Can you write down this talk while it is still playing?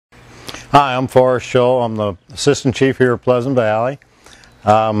Hi, I'm Forrest Shaw. I'm the Assistant Chief here at Pleasant Valley.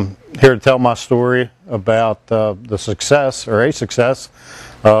 I'm here to tell my story about the success, or a success,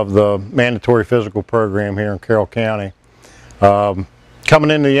 of the mandatory physical program here in Carroll County.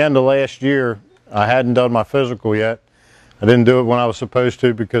 Coming into the end of last year, I hadn't done my physical yet. I didn't do it when I was supposed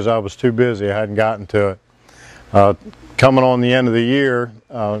to because I was too busy. I hadn't gotten to it. Coming on the end of the year,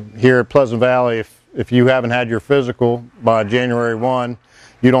 here at Pleasant Valley, if you haven't had your physical by January 1,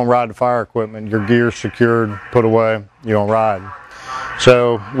 you don't ride the fire equipment. Your gear's secured, put away, you don't ride.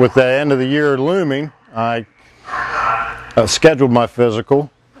 So with the end of the year looming, I scheduled my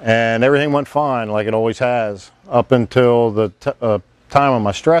physical, and everything went fine like it always has up until the time of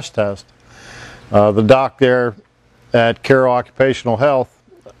my stress test. The doc there at Carroll Occupational Health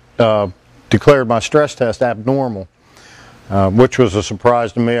declared my stress test abnormal, which was a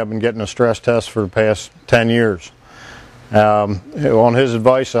surprise to me. I've been getting a stress test for the past 10 years. On his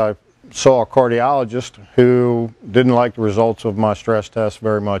advice, I saw a cardiologist who didn't like the results of my stress test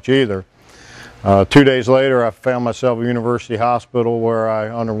very much either. 2 days later, I found myself at University Hospital where I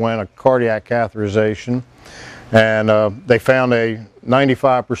underwent a cardiac catheterization, and they found a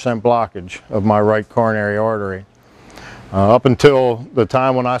 95% blockage of my right coronary artery. Up until the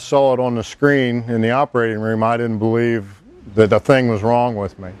time when I saw it on the screen in the operating room, I didn't believe that a thing was wrong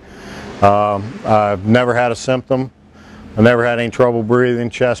with me. I've never had a symptom. I never had any trouble breathing,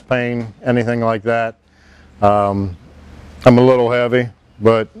 chest pain, anything like that. I'm a little heavy,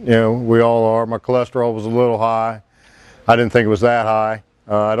 but you know, we all are. My cholesterol was a little high. I didn't think it was that high.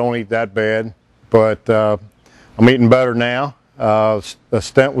 I don't eat that bad, but I'm eating better now. A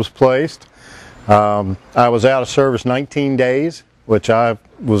stent was placed. I was out of service 19 days, which I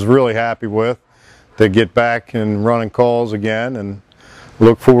was really happy with, to get back and running calls again, and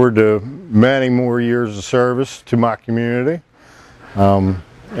look forward to many more years of service to my community.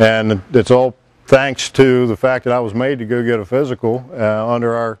 And it's all thanks to the fact that I was made to go get a physical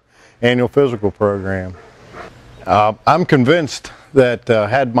under our annual physical program. I'm convinced that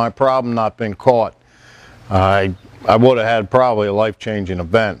had my problem not been caught, I would have had probably a life-changing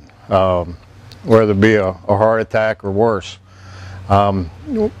event, whether it be a heart attack or worse. One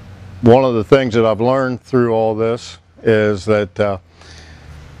of the things that I've learned through all this is that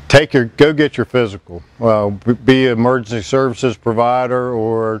go get your physical. Well, be an emergency services provider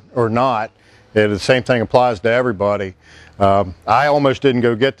or not, the same thing applies to everybody. I almost didn't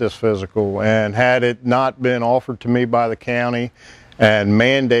go get this physical, and had it not been offered to me by the county and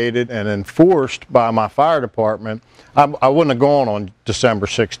mandated and enforced by my fire department, I wouldn't have gone on December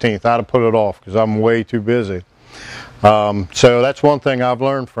 16th. I'd have put it off because I'm way too busy. So that's one thing I've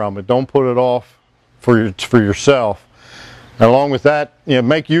learned from it. Don't put it off for yourself. And along with that, you know,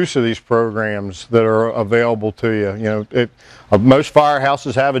 make use of these programs that are available to you. You know, most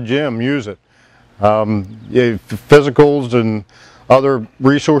firehouses have a gym. Use it. Physicals and other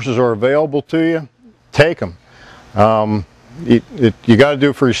resources are available to you. Take them. You got to do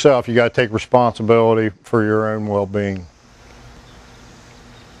it for yourself. You got to take responsibility for your own well-being.